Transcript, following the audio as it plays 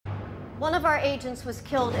One of our agents was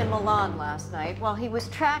killed in Milan last night while he was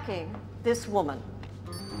tracking this woman,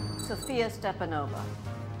 Sofia Stepanova.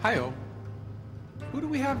 Hi-oh. Who do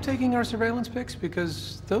we have taking our surveillance pics?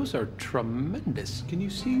 Because those are tremendous. Can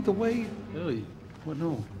you see the way... Oh, what?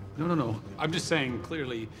 No. No. I'm just saying,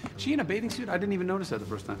 clearly. She in a bathing suit? I didn't even notice that the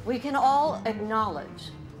first time. We can all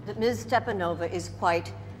acknowledge that Ms. Stepanova is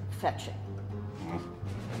quite fetching.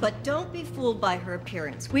 But don't be fooled by her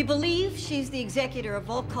appearance. We believe she's the executor of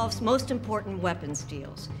Volkov's most important weapons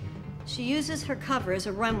deals. She uses her cover as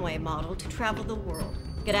a runway model to travel the world,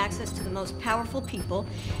 get access to the most powerful people,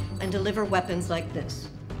 and deliver weapons like this.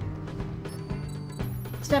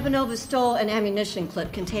 Stepanova stole an ammunition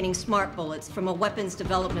clip containing smart bullets from a weapons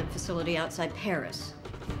development facility outside Paris.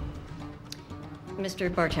 Mr.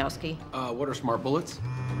 Bartowski. What are smart bullets?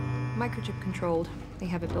 Microchip controlled. They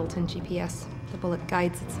have a built-in GPS. The bullet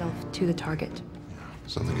guides itself to the target.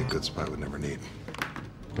 Something a good spy would never need.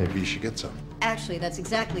 Maybe you should get some. Actually, that's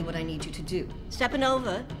exactly what I need you to do.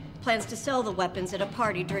 Stepanova plans to sell the weapons at a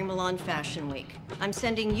party during Milan Fashion Week. I'm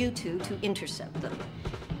sending you two to intercept them.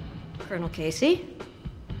 Colonel Casey,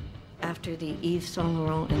 after the Yves Saint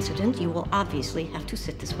Laurent incident, you will obviously have to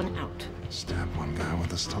sit this one out. Stab one guy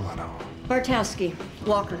with a stiletto. Bartowski,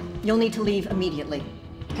 Walker, you'll need to leave immediately.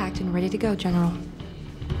 Packed and ready to go, General.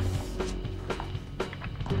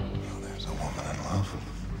 There's a woman in love.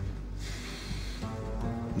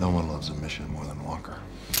 No one loves a mission more than Walker.